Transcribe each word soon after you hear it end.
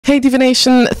Hey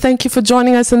Divination, thank you for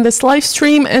joining us in this live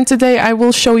stream, and today I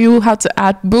will show you how to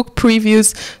add book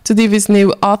previews to Divi's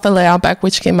new author layout pack,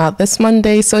 which came out this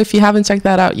Monday. So if you haven't checked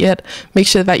that out yet, make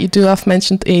sure that you do. I've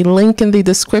mentioned a link in the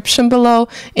description below,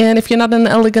 and if you're not an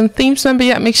Elegant Themes member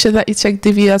yet, make sure that you check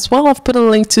Divi as well. I've put a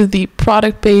link to the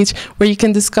product page where you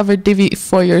can discover Divi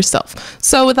for yourself.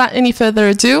 So without any further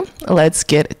ado, let's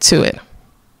get to it.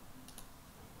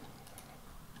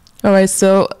 Alright,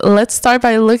 so let's start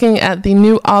by looking at the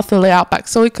new author layout pack.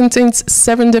 So it contains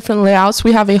 7 different layouts.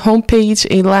 We have a home page,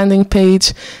 a landing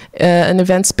page, an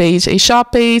events page, a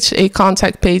shop page, a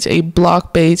contact page, a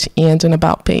blog page, and an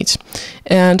about page.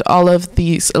 And all of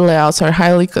these layouts are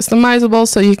highly customizable,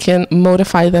 so you can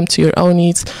modify them to your own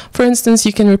needs. For instance,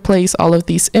 you can replace all of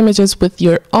these images with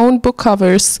your own book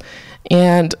covers,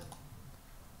 and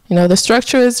the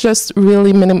structure is just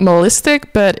really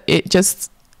minimalistic, but it just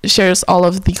shares all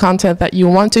of the content that you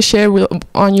want to share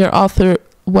on your author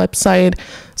website,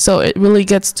 so it really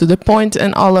gets to the point,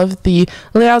 and all of the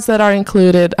layouts that are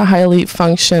included highly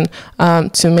function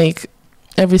to make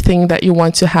everything that you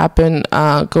want to happen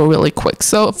go really quick.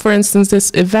 So for instance, this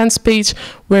events page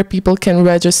where people can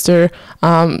register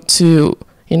to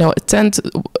attend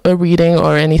a reading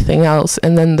or anything else.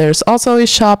 And then there's also a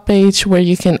shop page where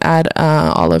you can add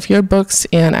all of your books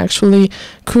and actually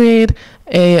create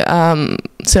a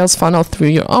sales funnel through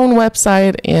your own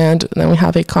website. And then we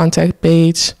have a contact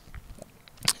page,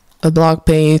 a blog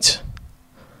page,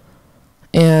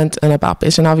 and an about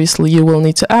page. And obviously you will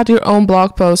need to add your own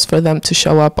blog posts for them to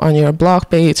show up on your blog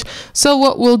page. So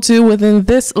what we'll do within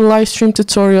this live stream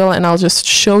tutorial, and I'll just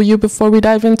show you before we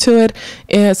dive into it,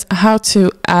 is how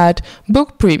to add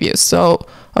book previews. So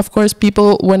of course,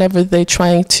 people, whenever they're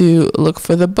trying to look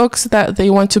for the books that they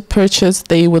want to purchase,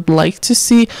 they would like to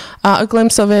see a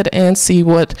glimpse of it and see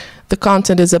what the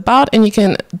content is about. And you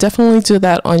can definitely do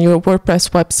that on your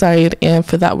WordPress website. And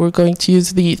for that, we're going to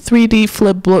use the 3D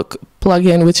Flipbook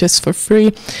plugin, which is for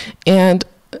free. And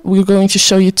we're going to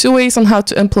show you 2 ways on how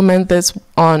to implement this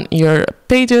on your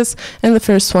pages. And the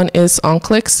first one is on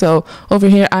click. So over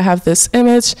here, I have this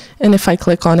image, and if I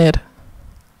click on it,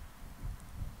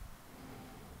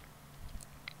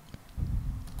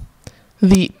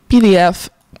 the PDF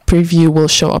preview will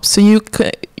show up. So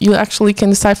you actually can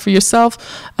decide for yourself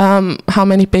how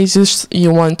many pages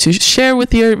you want to share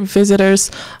with your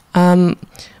visitors,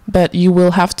 but you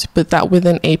will have to put that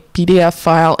within a PDF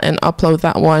file and upload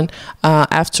that one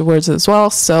afterwards as well.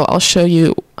 So I'll show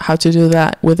you how to do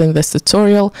that within this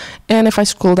tutorial. And if I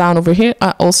scroll down over here,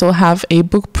 I also have a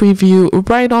book preview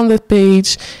right on the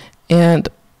page, and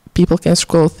people can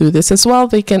scroll through this as well.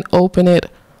 They can open it,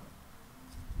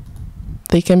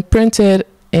 they can print it,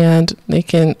 and they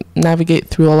can navigate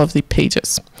through all of the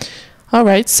pages. All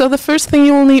right, so the first thing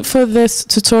you will need for this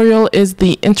tutorial is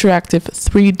the interactive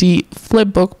 3D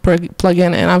Flipbook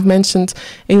plugin, and I've mentioned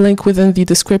a link within the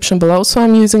description below. So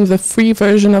I'm using the free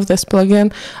version of this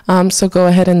plugin, so go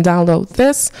ahead and download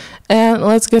this, and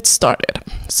let's get started.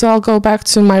 So I'll go back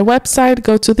to my website,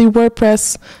 go to the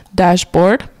WordPress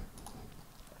dashboard.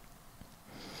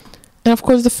 And of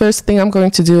course, the first thing I'm going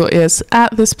to do is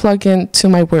add this plugin to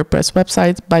my WordPress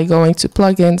website by going to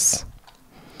plugins,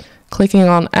 clicking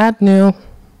on add new,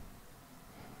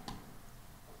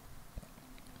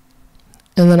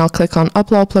 and then I'll click on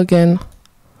upload plugin,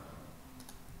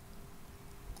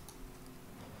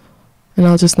 and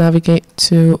I'll just navigate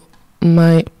to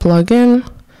my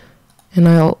plugin, and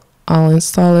I'll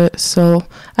install it. So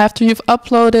after you've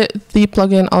uploaded the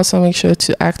plugin, also make sure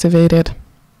to activate it.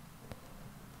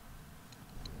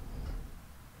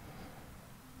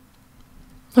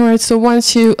 Alright, so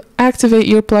once you activate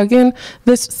your plugin,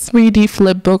 this 3D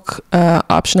Flipbook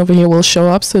option over here will show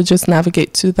up, so just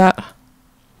navigate to that.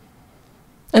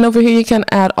 And over here you can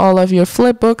add all of your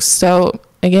flipbooks. So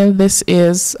again, this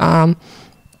is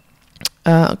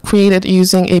created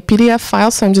using a PDF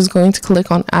file, so I'm just going to click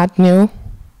on add new.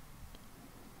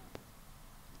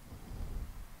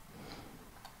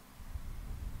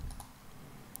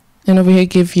 And over here,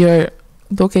 give your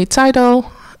book a title,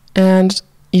 and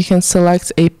you can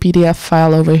select a PDF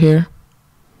file over here.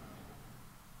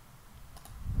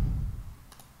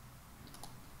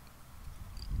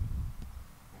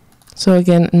 So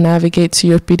again, navigate to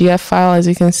your PDF file. As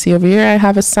you can see over here, I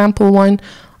have a sample one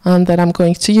that I'm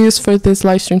going to use for this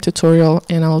live stream tutorial,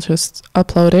 and I'll just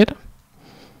upload it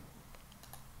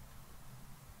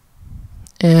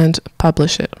and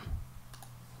publish it.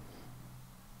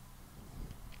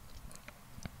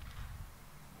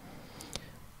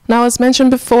 Now, as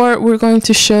mentioned before, we're going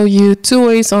to show you 2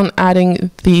 ways on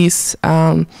adding these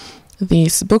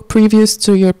book previews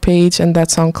to your page, and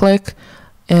that's on click.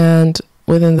 And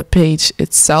within the page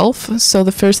itself. So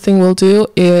the first thing we'll do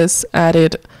is add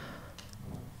it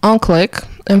on click,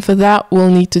 and for that we'll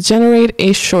need to generate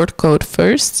a shortcode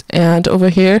first. And over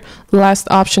here, the last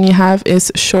option you have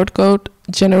is shortcode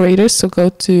generator, so go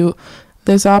to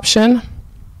this option,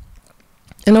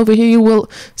 and over here you will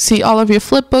see all of your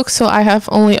flipbooks. So I have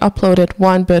only uploaded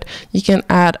one, but you can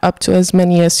add up to as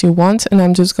many as you want, and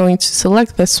I'm just going to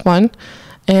select this one.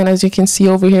 And as you can see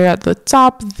over here at the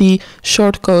top, the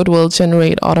shortcode will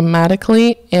generate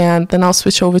automatically. And then I'll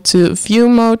switch over to view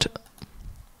mode.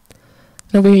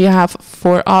 Over here you have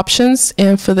 4 options,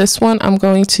 and for this one I'm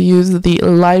going to use the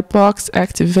lightbox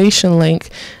activation link,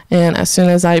 and as soon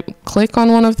as I click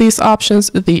on one of these options,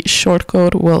 the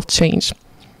shortcode will change.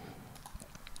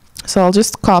 So I'll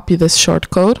just copy this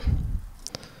shortcode,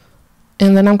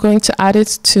 and then I'm going to add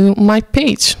it to my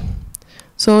page.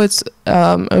 So it's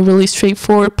a really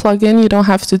straightforward plugin. You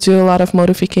don't have to do a lot of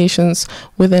modifications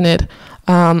within it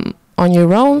on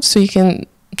your own, so you can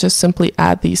just simply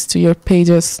add these to your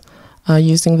pages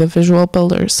using the visual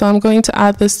builder. So I'm going to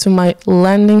add this to my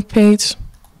landing page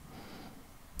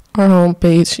or home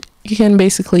page. You can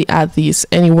basically add these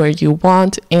anywhere you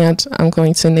want, and I'm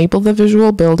going to enable the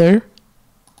visual builder.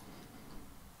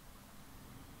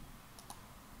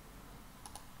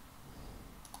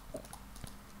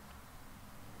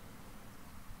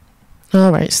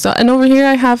 Alright, so and over here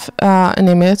I have an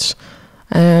image,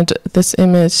 and this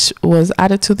image was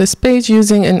added to this page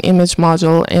using an image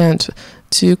module. And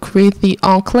to create the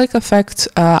on-click effect,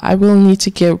 I will need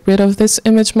to get rid of this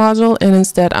image module, and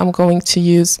instead I'm going to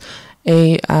use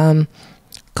a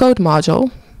code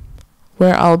module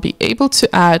where I'll be able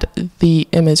to add the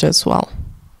image as well.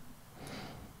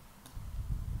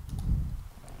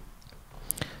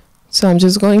 So I'm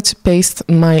just going to paste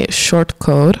my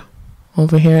shortcode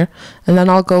over here, and then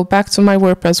I'll go back to my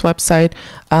WordPress website,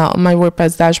 my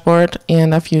WordPress dashboard,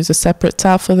 and I've used a separate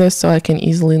tab for this so I can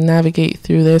easily navigate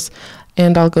through this.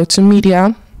 And I'll go to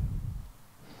media,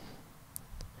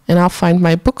 and I'll find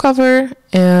my book cover,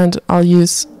 and I'll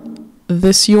use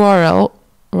this URL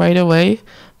right away.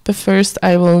 But first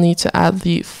I will need to add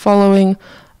the following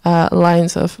line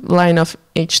of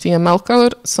HTML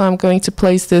code. So I'm going to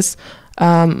place this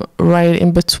right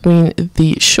in between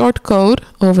the shortcode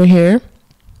over here,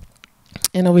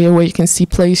 and over here where you can see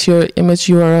place your image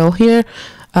URL here.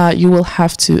 You will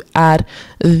have to add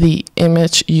the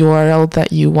image URL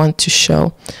that you want to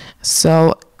show.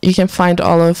 So you can find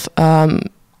all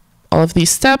of these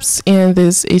steps in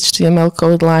this HTML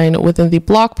code line within the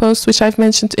blog post, which I've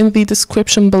mentioned in the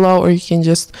description below, or you can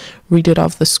just read it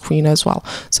off the screen as well.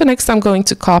 So next I'm going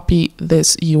to copy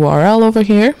this URL over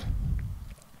here,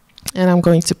 and I'm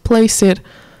going to place it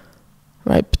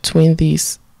right between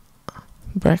these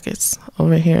brackets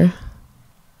over here.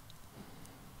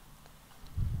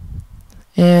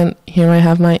 And here I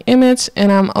have my image,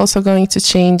 and I'm also going to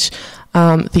change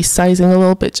the sizing a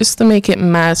little bit just to make it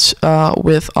match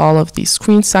with all of these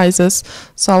screen sizes.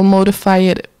 So I'll modify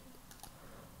it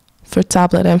for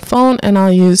tablet and phone, and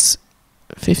I'll use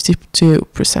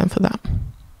 52% for that.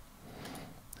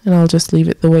 And I'll just leave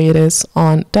it the way it is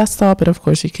on desktop, but of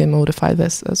course you can modify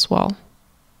this as well.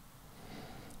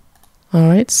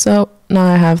 Alright, so now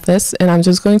I have this, and I'm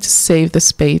just going to save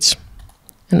this page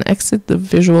and exit the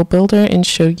visual builder and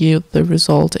show you the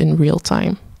result in real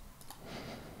time.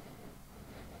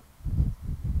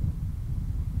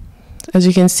 As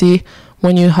you can see,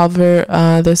 when you hover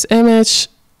this image,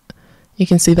 you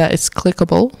can see that it's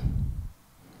clickable,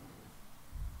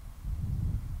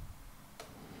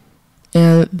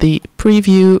 and the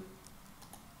preview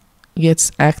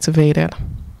gets activated.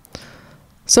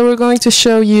 So we're going to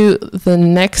show you the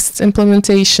next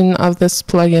implementation of this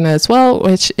plugin as well,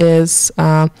 which is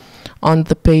on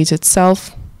the page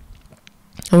itself.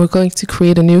 And we're going to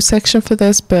create a new section for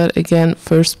this, but again,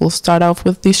 first we'll start off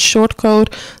with the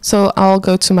shortcode. So I'll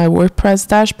go to my WordPress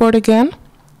dashboard again,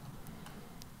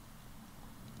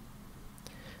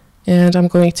 and I'm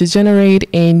going to generate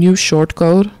a new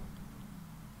shortcode.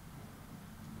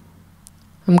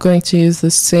 I'm going to use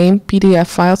the same PDF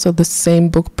file, so the same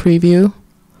book preview.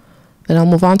 Then I'll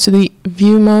move on to the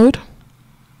view mode,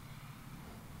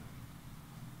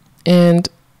 and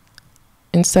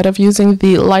instead of using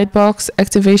the lightbox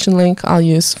activation link, I'll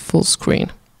use full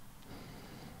screen.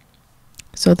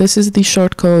 So this is the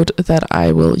shortcode that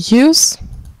I will use,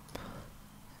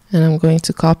 and I'm going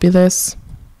to copy this,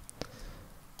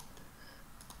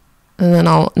 and then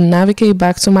I'll navigate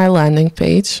back to my landing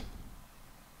page.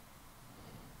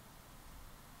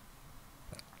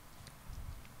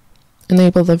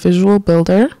 Enable the visual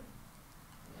builder,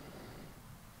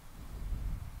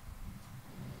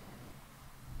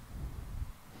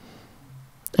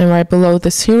 And right below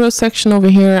this hero section over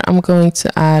here, I'm going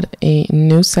to add a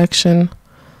new section.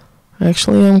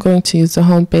 Actually, I'm going to use the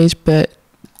home page, but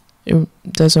it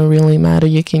doesn't really matter.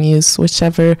 You can use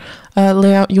whichever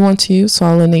layout you want to use. So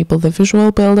I'll enable the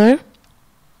visual builder.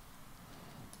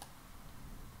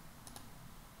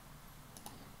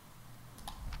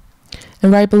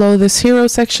 And right below this hero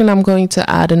section, I'm going to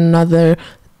add another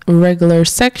regular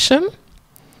section.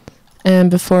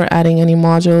 And before adding any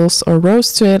modules or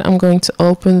rows to it, I'm going to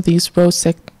open these row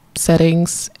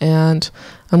settings, and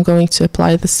I'm going to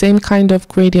apply the same kind of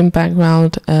gradient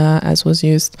background as was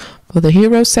used for the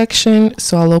hero section.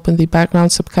 So I'll open the background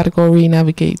subcategory,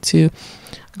 navigate to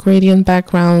gradient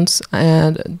backgrounds,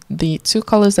 and the two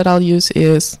colors that I'll use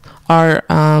are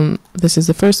this is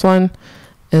the first one,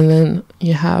 and then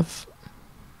you have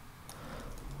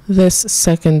this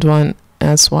second one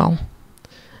as well.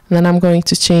 And then I'm going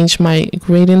to change my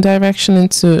gradient direction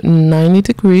into 90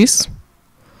 degrees.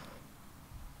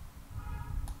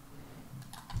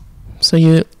 So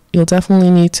you'll definitely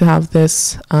need to have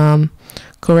this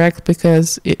correct,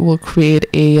 because it will create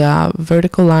a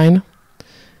vertical line.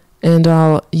 And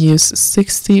I'll use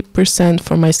 60%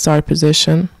 for my start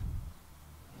position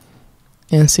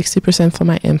and 60% for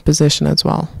my end position as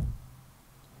well.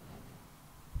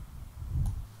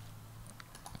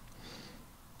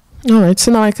 Alright,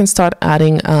 so now I can start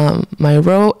adding my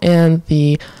row and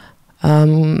the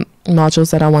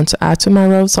modules that I want to add to my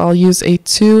row. So I'll use a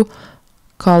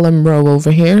 2-column row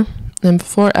over here. And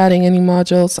before adding any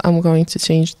modules, I'm going to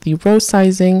change the row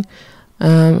sizing.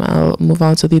 I'll move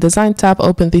on to the design tab,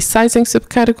 open the sizing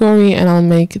subcategory, and I'll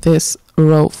make this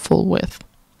row full width.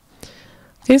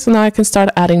 Okay, so now I can start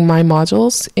adding my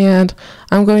modules, and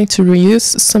I'm going to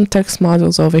reuse some text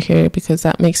modules over here because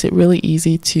that makes it really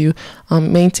easy to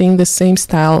maintain the same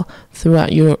style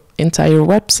throughout your entire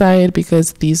website,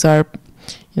 because these are,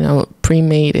 you know,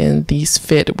 pre-made and these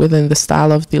fit within the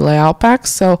style of the layout pack.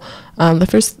 So the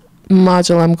first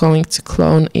module I'm going to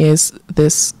clone is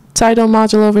this title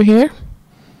module over here.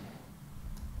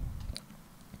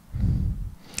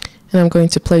 And I'm going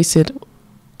to place it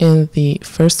in the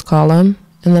first column.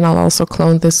 And then I'll also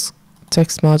clone this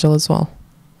text module as well.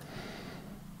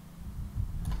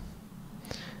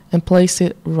 And place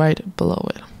it right below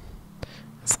it.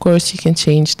 Of course, you can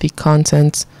change the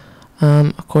content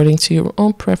according to your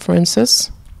own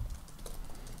preferences.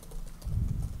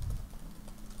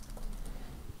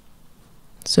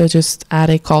 So just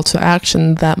add a call to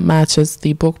action that matches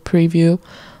the book preview.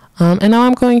 And now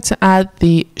I'm going to add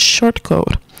the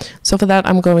shortcode. So for that,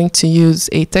 I'm going to use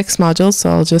a text module.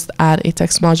 So I'll just add a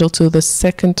text module to the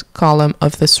second column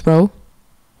of this row.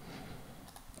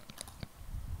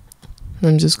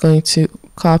 I'm just going to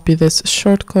copy this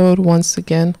shortcode once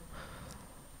again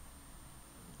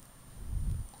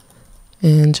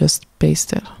and just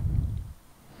paste it.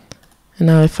 And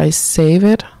now if I save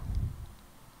it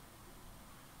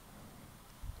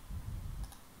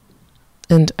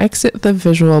and exit the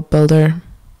visual builder,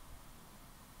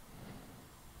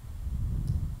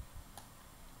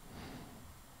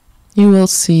 you will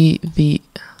see the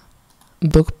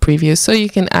book preview. So you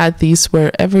can add these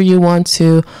wherever you want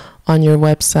to on your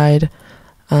website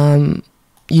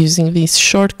using these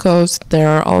shortcodes. There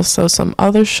are also some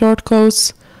other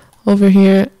shortcodes over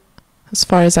here as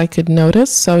far as I could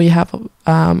notice. So you have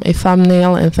a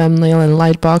thumbnail and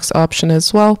lightbox option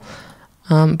as well.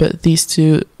 But these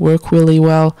two work really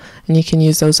well, and you can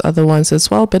use those other ones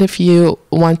as well. But if you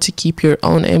want to keep your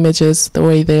own images the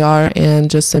way they are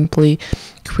and just simply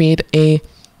create a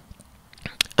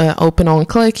open on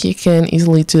click, you can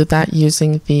easily do that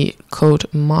using the code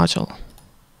module.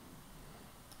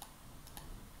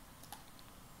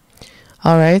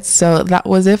 Alright, so that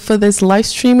was it for this live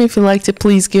stream. If you liked it,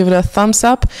 please give it a thumbs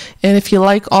up. And if you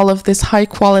like all of this high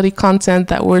quality content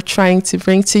that we're trying to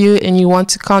bring to you and you want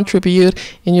to contribute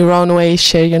in your own way,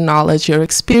 share your knowledge, your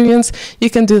experience,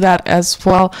 you can do that as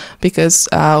well, because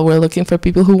we're looking for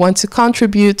people who want to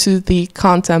contribute to the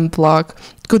content blog,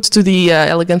 to the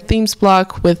Elegant Themes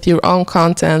blog with your own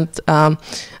content.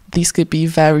 These could be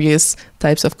various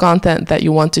types of content that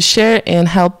you want to share and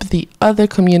help the other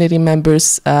community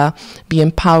members be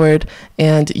empowered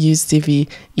and use Divi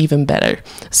even better.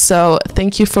 So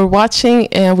thank you for watching,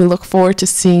 and we look forward to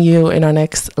seeing you in our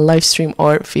next live stream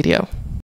or video.